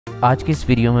आज की इस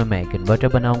वीडियो में मैं एक इन्वर्टर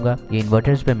बनाऊंगा। ये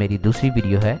इन्वर्टर्स पे मेरी दूसरी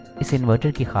वीडियो है। इस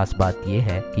इन्वर्टर की खास बात ये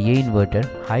है कि ये इन्वर्टर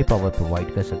हाई पावर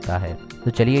प्रोवाइड कर सकता है।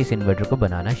 तो चलिए इस इन्वर्टर को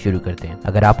बनाना शुरू करते हैं।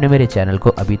 अगर आपने मेरे चैनल को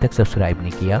अभी तक सब्सक्राइब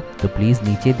नहीं किया तो प्लीज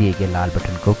नीचे दिए गए लाल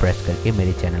बटन को प्रेस करके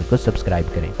मेरे चैनल को सब्सक्राइब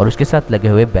करें और उसके साथ लगे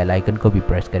हुए बेल आइकन को भी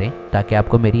प्रेस करें ताकि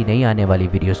आपको मेरी नई आने वाली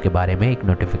वीडियोस के बारे में एक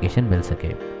नोटिफिकेशन मिल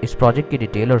सके। इस प्रोजेक्ट की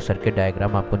डिटेल और सर्किट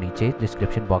डायग्राम आपको नीचे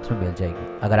डिस्क्रिप्शन बॉक्स में मिल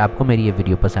जाएगी। अगर आपको मेरी ये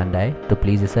वीडियो पसंद आए तो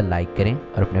प्लीज इसे लाइक करें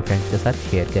और अपने फ्रेंड्स के साथ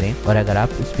शेयर करें। और अगर आप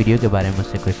इस वीडियो के बारे में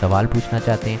मुझसे कोई सवाल पूछना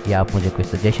चाहते हैं या आप मुझे कोई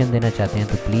सजेशन देना चाहते हैं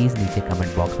तो प्लीज नीचे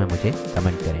कमेंट बॉक्स में मुझे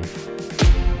कमेंट करें।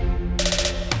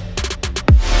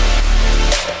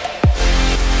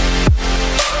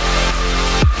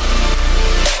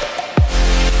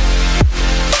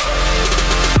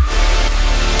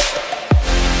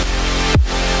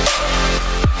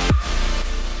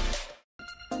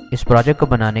 इस प्रोजेक्ट को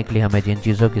बनाने के लिए हमें जिन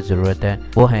चीज़ों की ज़रूरत है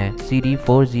वो हैं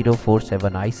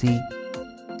CD4047 IC,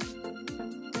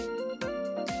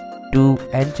 2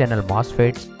 N-channel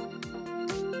MOSFETs,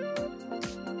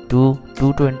 2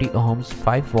 220 ohms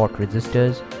 5 watt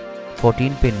resistors,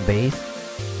 14 pin base,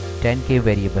 10K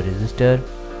variable resistor,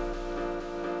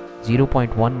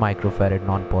 0.1 microfarad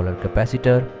non-polar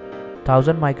capacitor,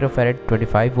 1000 microfarad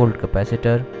 25 volt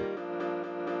capacitor,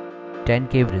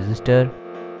 10K resistor,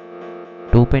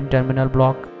 2 pin terminal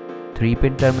block, 3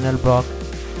 pin terminal block,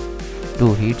 2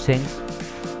 heat sinks,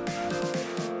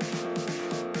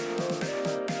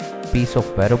 piece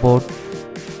of VERO board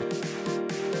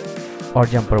और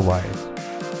जंपर वायर्स।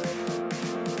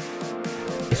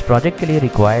 इस प्रोजेक्ट के लिए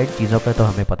रिक्वायर्ड चीज़ों का तो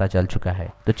हमें पता चल चुका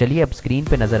है। तो चलिए अब स्क्रीन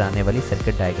पे नजर आने वाली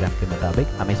सर्किट डायग्राम के मुताबिक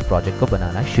हम इस प्रोजेक्ट को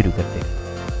बनाना शुरू करते हैं।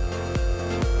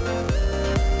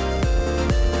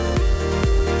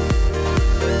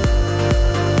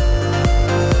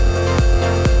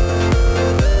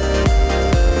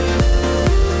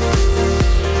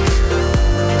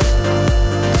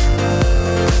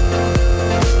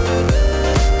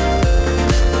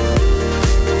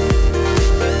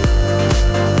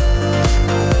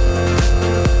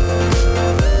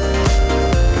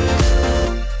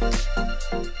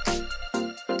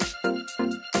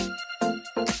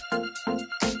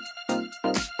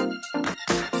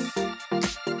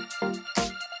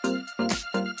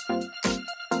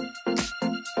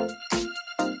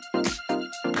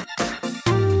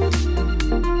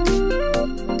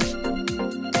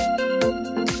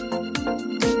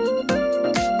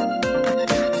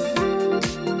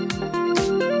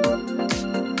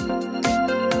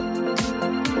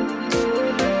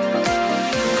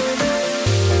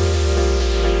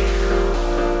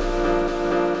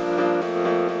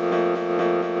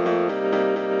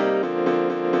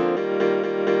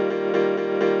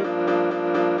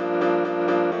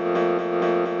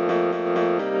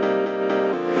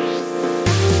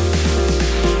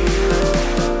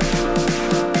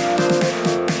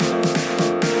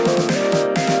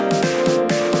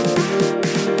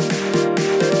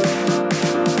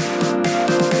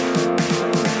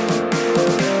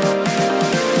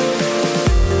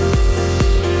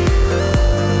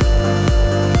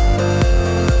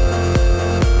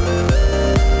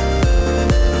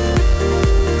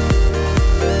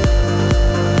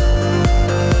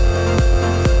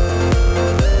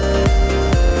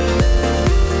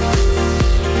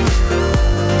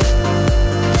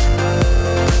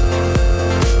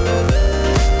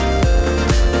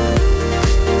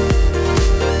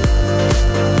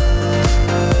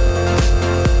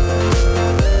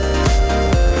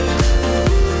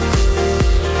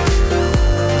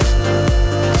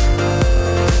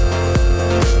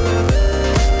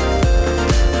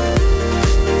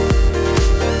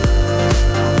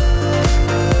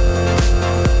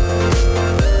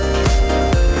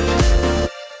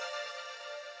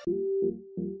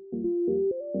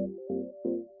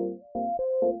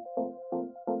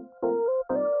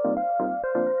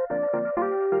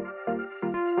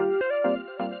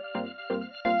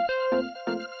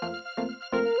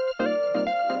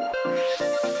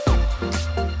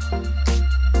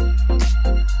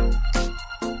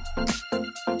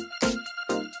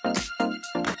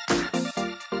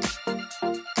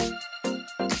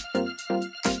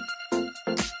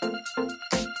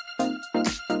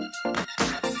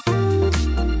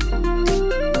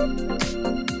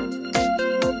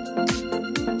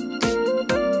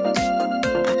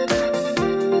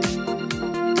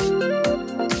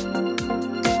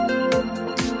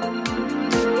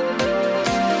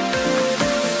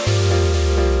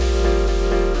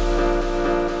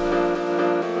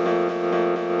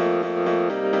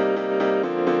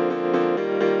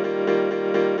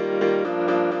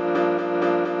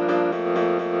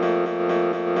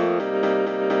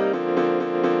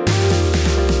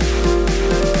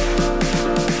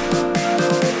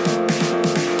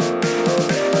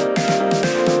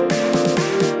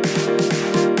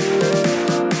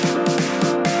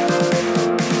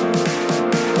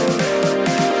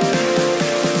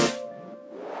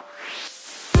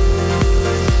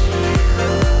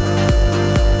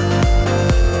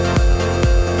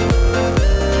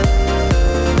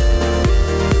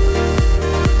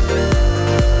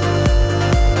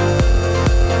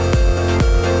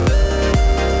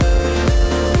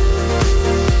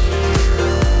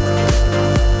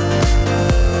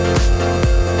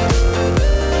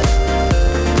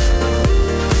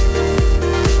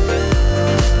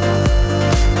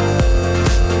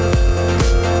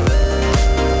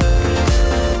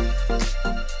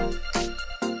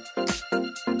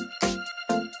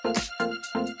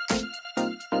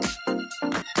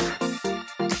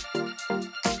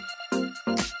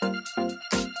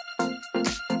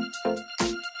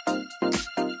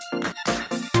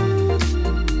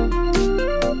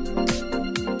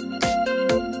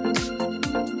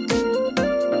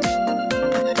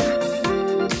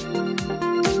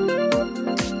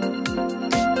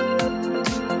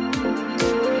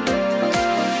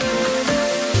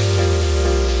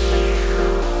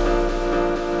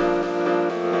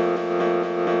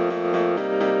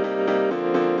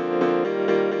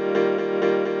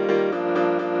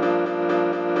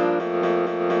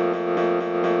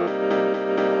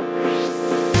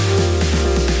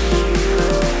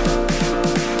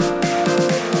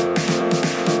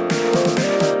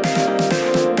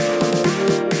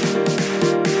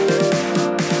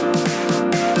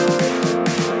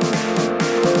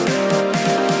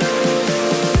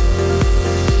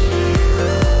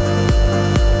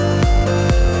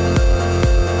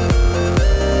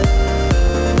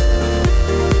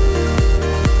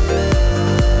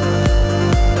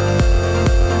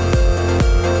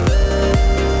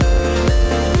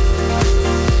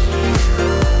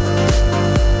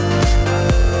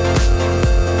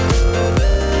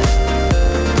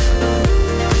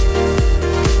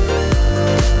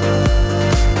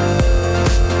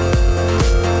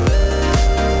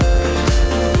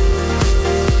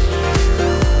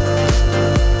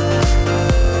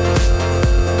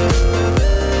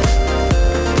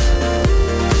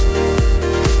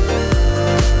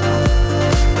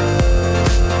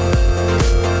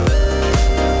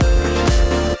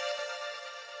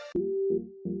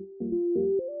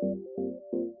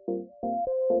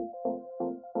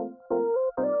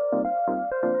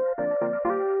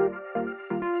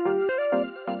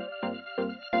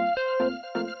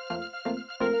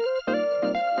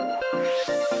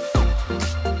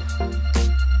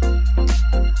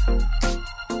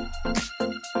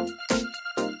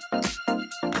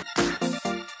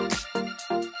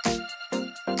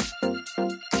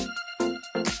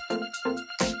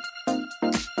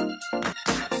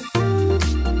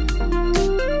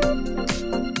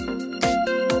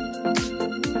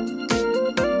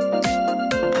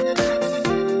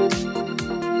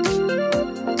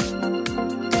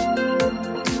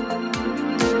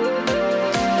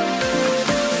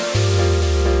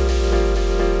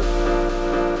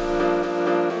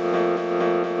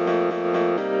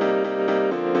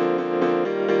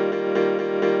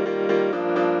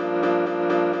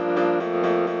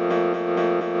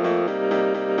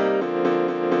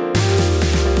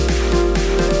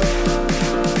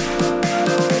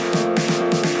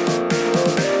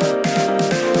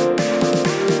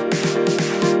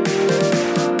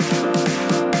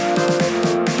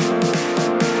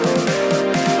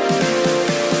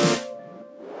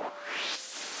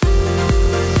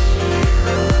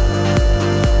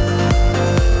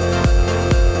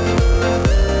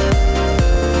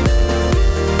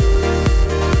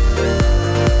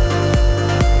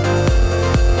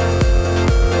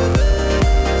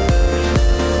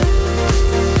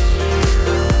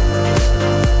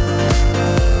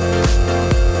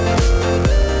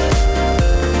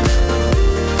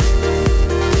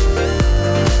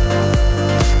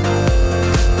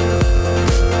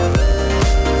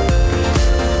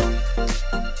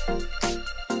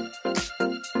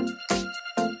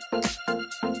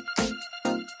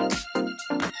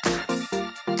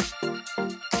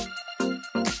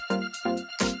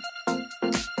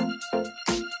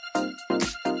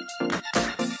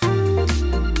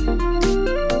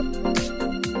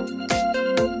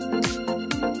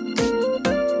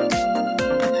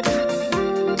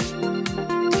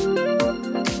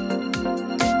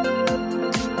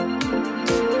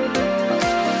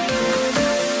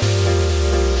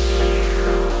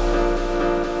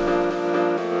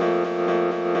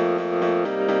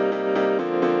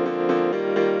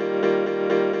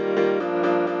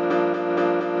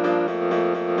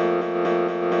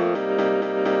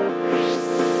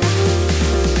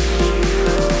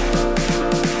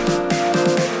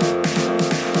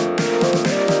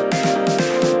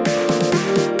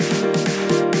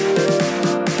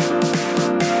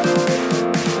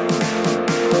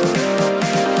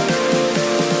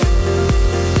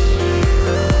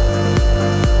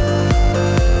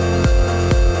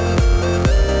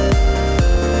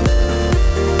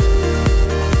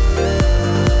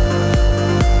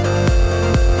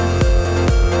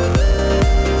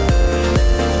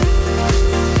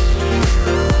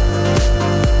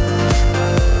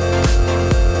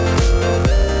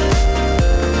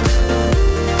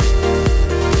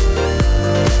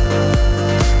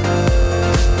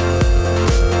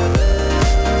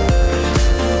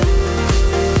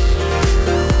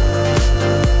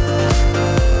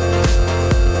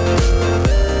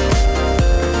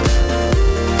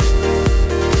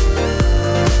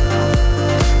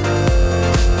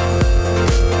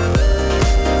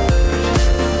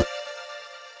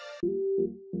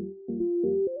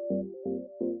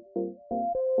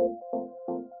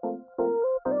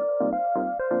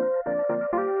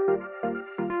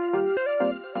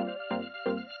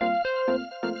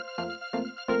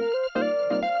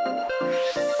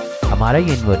 हमारा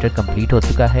ये इन्वर्टर कंप्लीट हो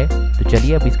चुका है। तो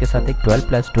चलिए अब इसके साथ एक 12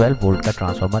 + 12 वोल्ट का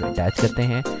ट्रांसफार्मर अटैच करते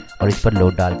हैं और इस पर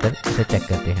लोड डालकर इसे चेक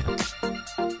करते हैं।